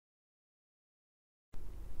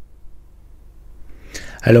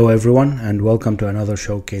Hello everyone and welcome to another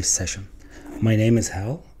showcase session. My name is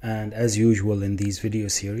Hal, and as usual in these video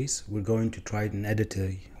series we're going to try and edit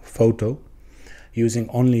a photo using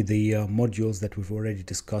only the modules that we've already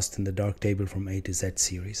discussed in the Darktable from A to Z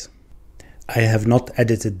series. I have not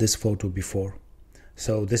edited this photo before,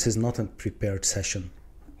 so this is not a prepared session.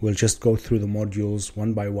 We'll just go through the modules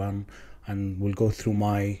one by one and we'll go through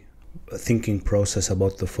my thinking process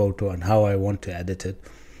about the photo and how I want to edit it.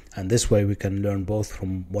 And this way we can learn both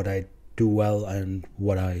from what I do well and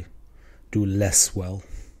what I do less well.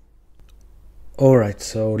 Alright,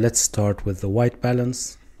 so let's start with the white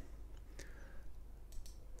balance.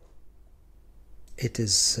 It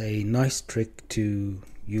is a nice trick to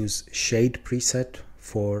use shade preset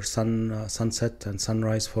for sunset and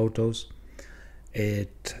sunrise photos.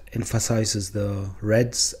 It emphasizes the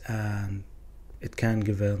reds and it can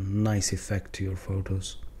give a nice effect to your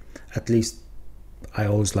photos. At least I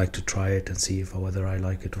always like to try it and see whether I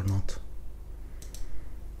like it or not.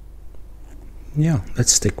 Yeah,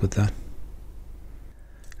 let's stick with that.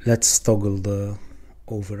 Let's toggle the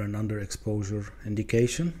over and under exposure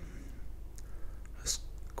indication. There's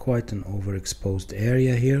quite an overexposed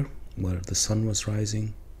area here where the sun was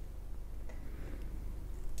rising.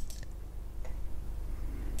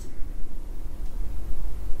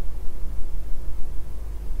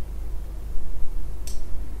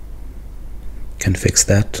 Can fix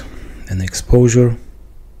that in the exposure.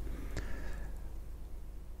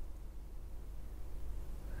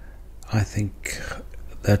 I think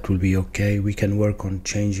that will be okay. We can work on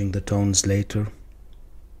changing the tones later.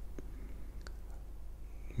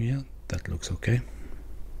 Yeah, that looks okay.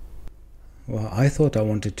 Well, I thought I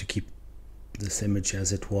wanted to keep this image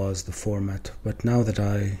as it was, the format, but now that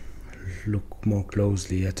I look more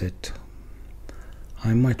closely at it,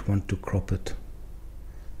 I might want to crop it.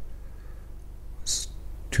 It's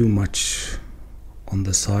too much on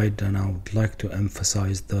the side, and I would like to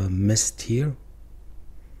emphasize the mist here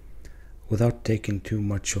without taking too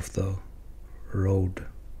much of the road.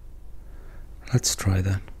 Let's try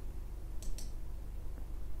that.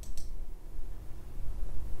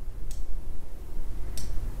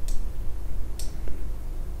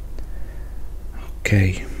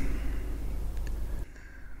 Okay,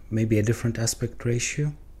 maybe a different aspect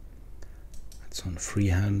ratio. It's on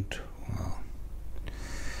freehand. Wow.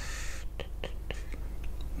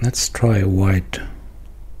 Let's try a wide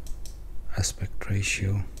aspect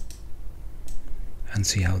ratio and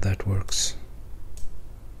see how that works.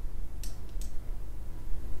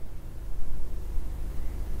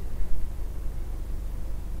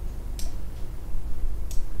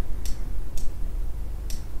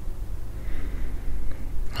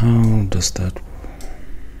 How does that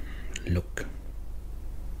look?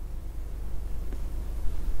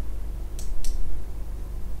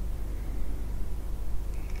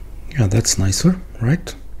 Yeah, that's nicer,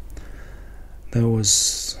 right? There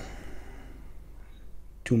was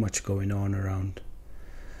too much going on around.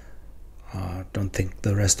 Don't think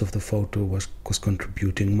the rest of the photo was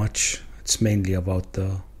contributing much. It's mainly about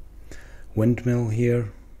the windmill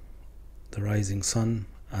here, the rising sun,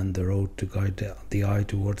 and the road to guide the eye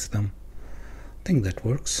towards them. I think that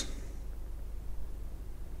works.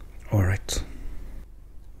 Alright.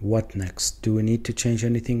 What next? Do we need to change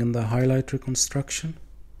anything in the highlight reconstruction?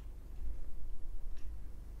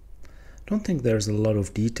 Don't think there's a lot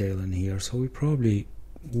of detail in here, so we probably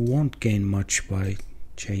won't gain much by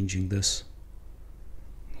changing this.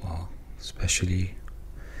 Well, especially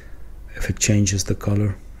if it changes the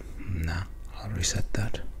color. Nah, I'll reset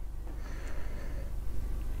that.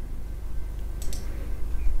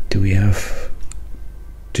 Do we have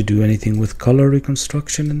to do anything with color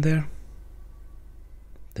reconstruction in there?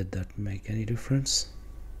 Did that make any difference?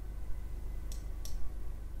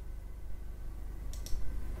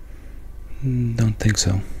 Don't think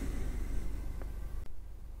so.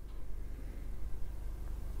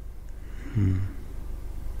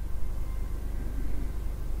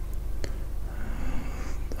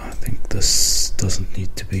 I think this doesn't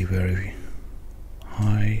need to be very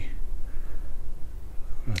high.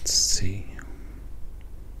 Let's see.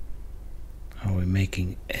 Are we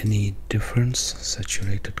making any difference?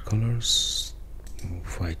 Saturated colors.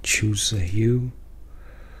 If I choose a hue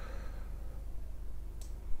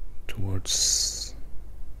towards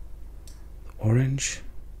the orange,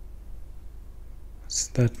 is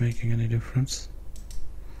that making any difference?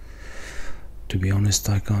 To be honest,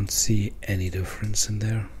 I can't see any difference in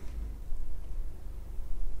there.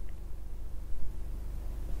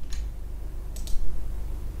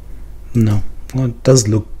 No, well, it does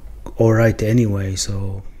look alright anyway,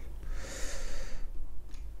 so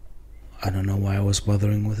I don't know why I was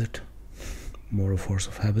bothering with it. more a force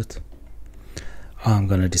of habit. I'm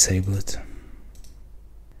gonna disable it.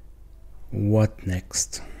 What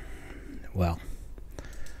next? Well,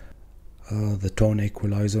 the tone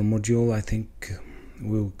equalizer module, I think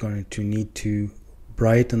we're going to need to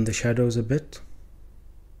brighten the shadows a bit.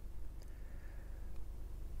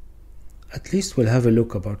 At least we'll have a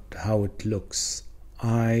look about how it looks.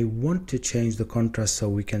 I want to change the contrast so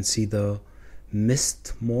we can see the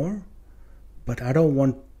mist more, but I don't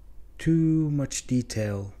want too much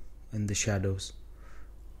detail in the shadows.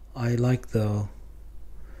 I like the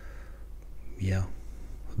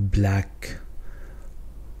black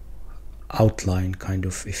outline kind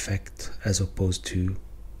of effect as opposed to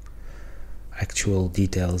actual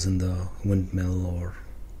details in the windmill or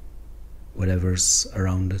whatever's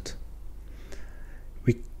around it.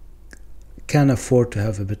 We can afford to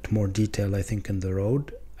have a bit more detail, I think, in the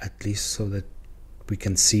road, at least so that we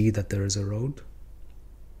can see that there is a road.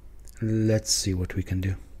 Let's see what we can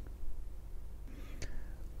do.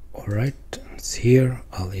 Alright, it's here.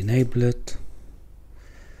 I'll enable it.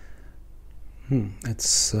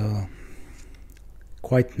 It's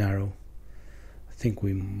quite narrow. I think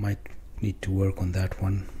we might need to work on that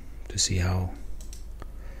one to see how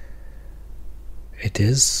it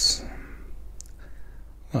is.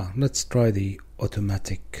 Well, let's try the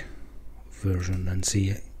automatic version and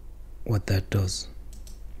see what that does.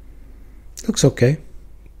 Looks okay.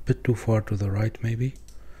 Bit too far to the right maybe.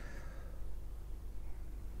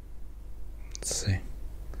 Let's see.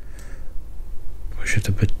 Push it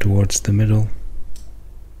a bit towards the middle.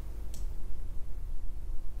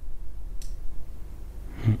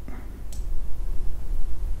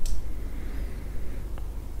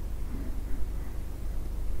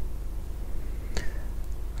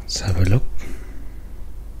 Let's have a look.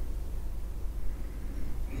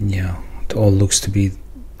 Yeah, it all looks to be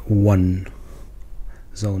one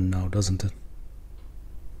zone now, doesn't it?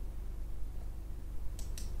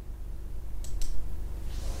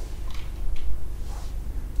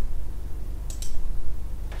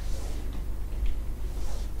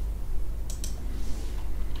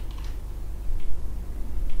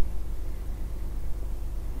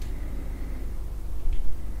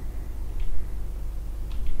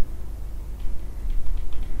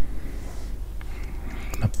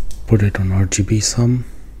 Put it on RGB sum.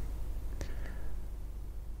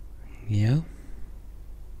 Yeah.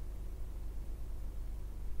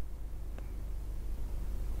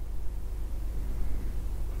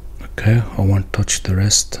 Okay, I won't touch the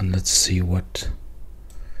rest, and let's see what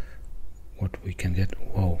we can get.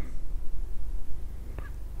 Whoa.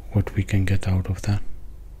 What we can get out of that.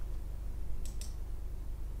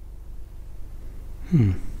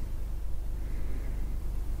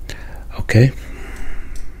 Okay.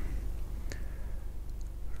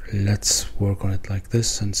 Let's work on it like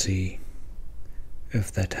this and see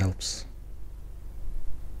if that helps.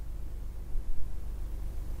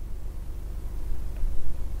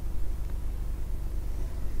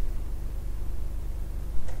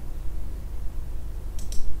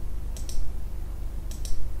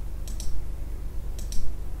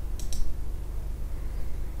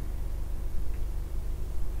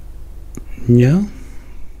 Yeah,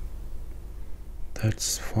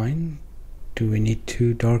 that's fine. Do we need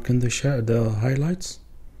to darken the highlights?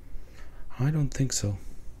 I don't think so.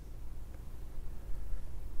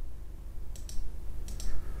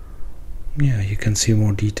 Yeah, you can see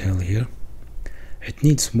more detail here. It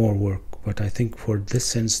needs more work, but I think for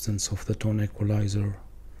this instance of the tone equalizer,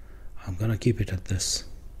 I'm gonna keep it at this.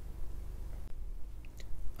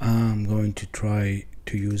 I'm going to try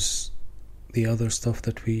to use the other stuff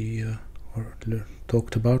that we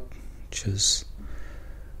talked about, which is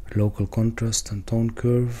local contrast and tone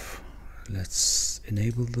curve. Let's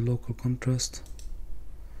enable the local contrast.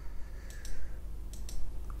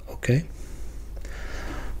 Okay.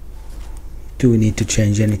 Do we need to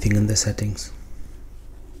change anything in the settings?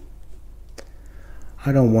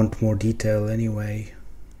 I don't want more detail anyway.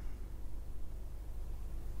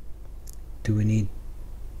 Do we need,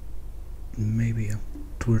 maybe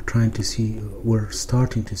we're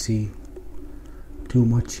starting to see too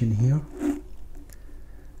much in here.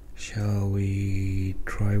 Shall we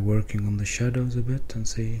try working on the shadows a bit and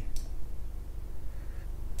see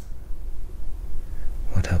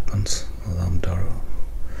what happens? Well,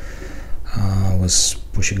 I was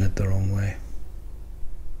pushing it the wrong way.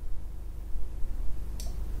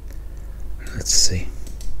 Let's see.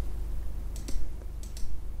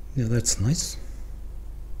 Yeah, that's nice.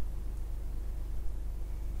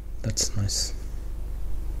 That's nice.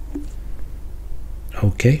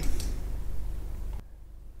 Okay.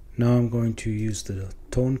 Now I'm going to use the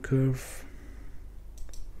tone curve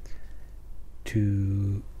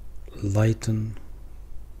to lighten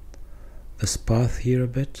this path here a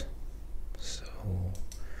bit. So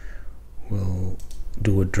we'll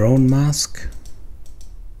do a drone mask.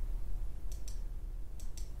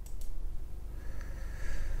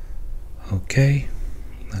 Okay,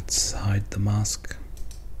 let's hide the mask.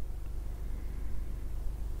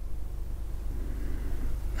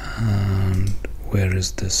 And where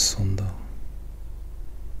is this on the...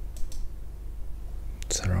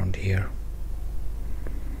 It's around here.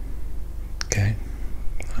 Okay,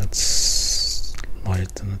 let's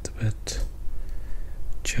lighten it a bit.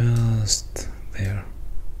 Just there.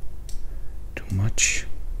 Too much.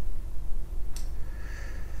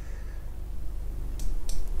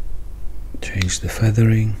 Change the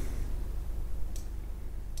feathering.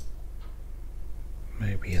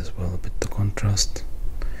 Maybe as well a bit the contrast.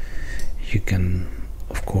 You can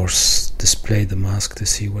of course display the mask to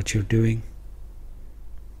see what you're doing.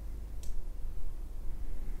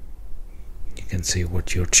 You can see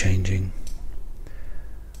what you're changing.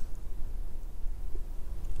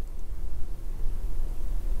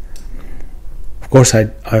 Of course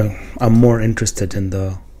I'm more interested in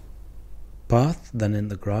the path than in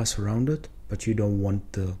the grass around it, but you don't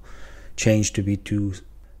want the change to be too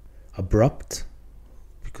abrupt,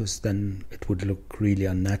 because then it would look really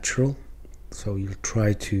unnatural. So you'll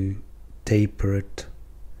try to taper it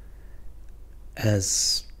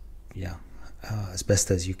as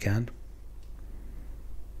best as you can.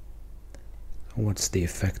 What's the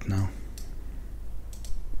effect now?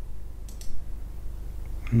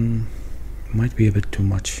 Might be a bit too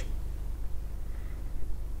much.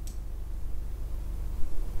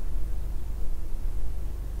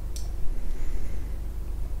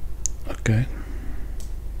 Okay.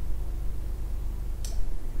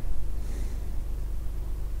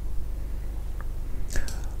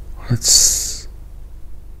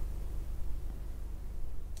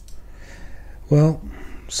 Well,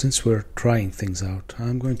 since we're trying things out,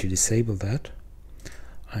 I'm going to disable that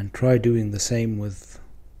and try doing the same with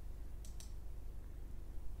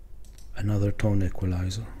another tone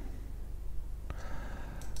equalizer.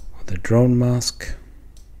 With the drone mask,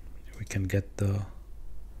 we can get the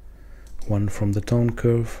one from the tone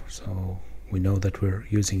curve, so we know that we're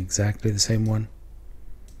using exactly the same one.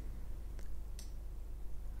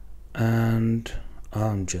 And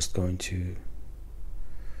I'm just going to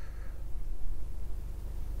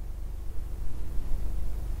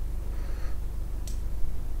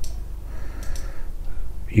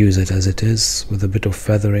use it as it is with a bit of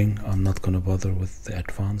feathering. I'm not going to bother with the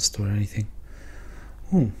advanced or anything.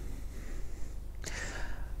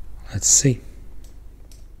 Let's see.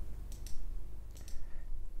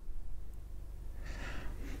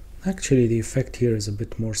 Actually, the effect here is a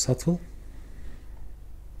bit more subtle.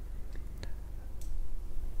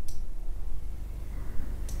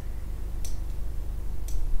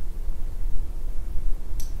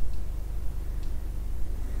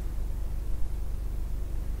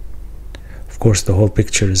 Of course, the whole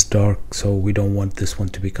picture is dark, so we don't want this one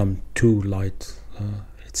to become too light.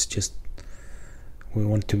 It's just we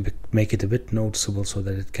want to make it a bit noticeable so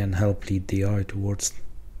that it can help lead the eye towards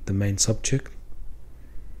the main subject.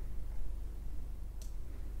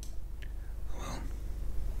 Well,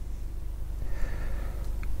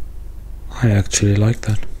 I actually like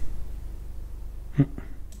that.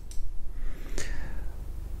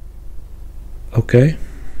 Okay.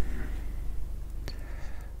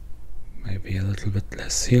 Maybe a little bit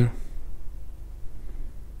less here.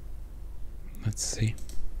 Let's see.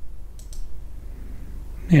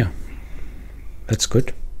 Yeah, that's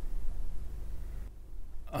good.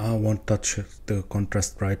 I won't touch the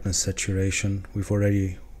contrast, brightness, saturation. We've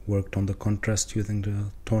already worked on the contrast using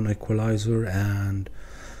the tone equalizer, and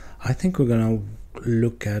I think we're gonna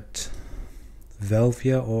look at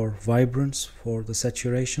Velvia or Vibrance for the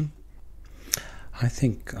saturation. I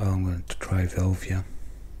think I'm going to try Velvia.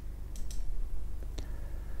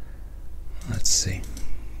 Let's see.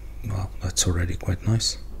 Well, that's already quite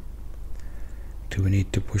nice. Do we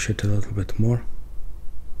need to push it a little bit more?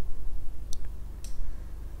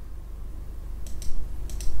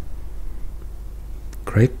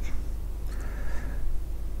 Great.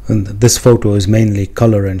 And this photo is mainly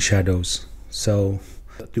color and shadows, so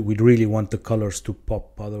we'd really want the colors to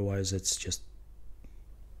pop, otherwise it's just,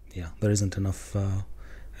 there isn't enough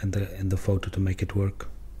in the photo to make it work.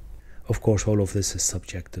 Of course, all of this is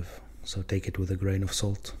subjective, so take it with a grain of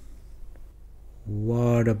salt.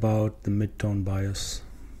 What about the mid-tone bias?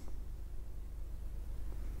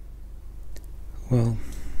 Well,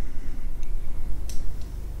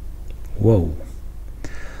 whoa,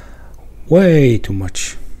 way too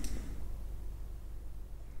much.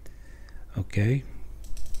 Okay,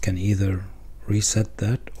 can either reset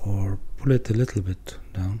that or pull it a little bit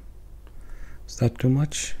down. Is that too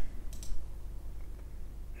much?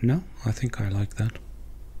 No, I think I like that.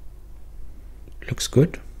 Looks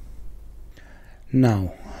good.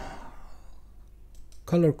 Now,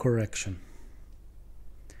 color correction.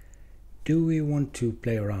 Do we want to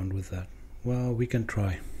play around with that? Well, we can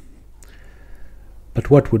try. But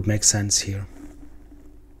what would make sense here?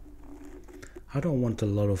 I don't want a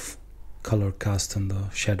lot of color cast in the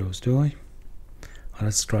shadows, do I?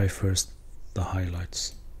 Let's try first the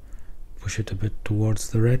highlights. Push it a bit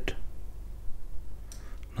towards the red.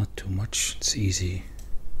 Not too much, it's easy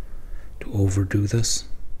to overdo this.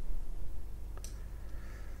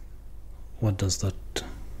 What does that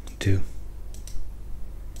do?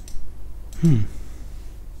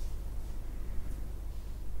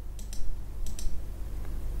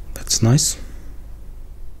 That's nice.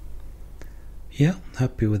 Yeah,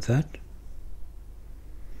 happy with that.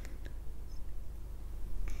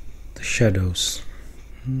 The shadows.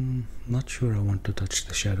 Not sure I want to touch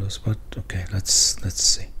the shadows, but okay, let's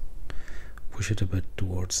see. Push it a bit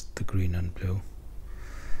towards the green and blue.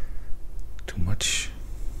 Too much.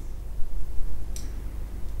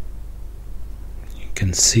 You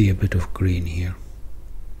can see a bit of green here.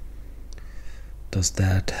 Does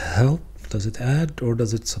that help? Does it add or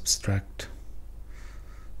does it subtract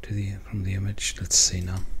to from the image? Let's see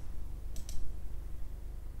now.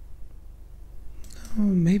 Oh,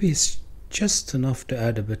 maybe it's just enough to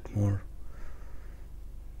add a bit more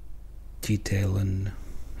detail in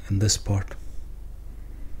this part.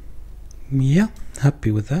 Yeah,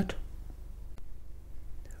 happy with that.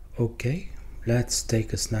 Okay, let's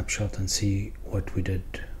take a snapshot and see what we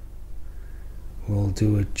did. We'll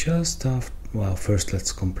do it just after. Well, first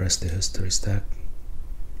let's compress the history stack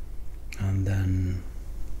and then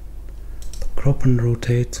crop and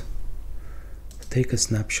rotate. Take a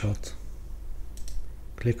snapshot,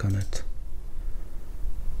 click on it,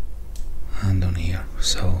 and on here.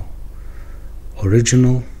 So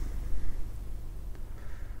original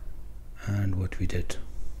and what we did.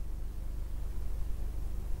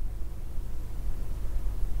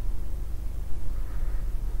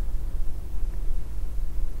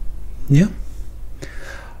 Yeah,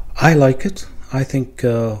 I like it. I think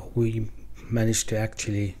we managed to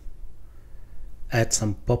actually add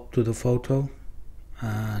some pop to the photo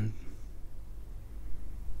and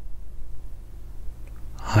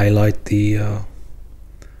highlight the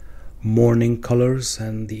morning colors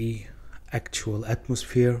and the actual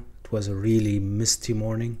atmosphere. It was a really misty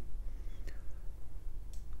morning.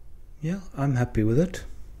 Yeah, I'm happy with it.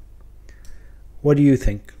 What do you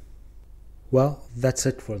think? Well, that's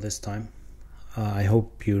it for this time. I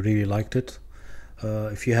hope you really liked it.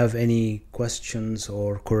 If you have any questions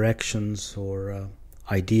or corrections or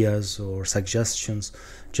ideas or suggestions,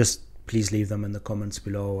 just please leave them in the comments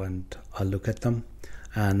below and I'll look at them.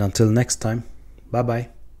 And until next time, bye bye.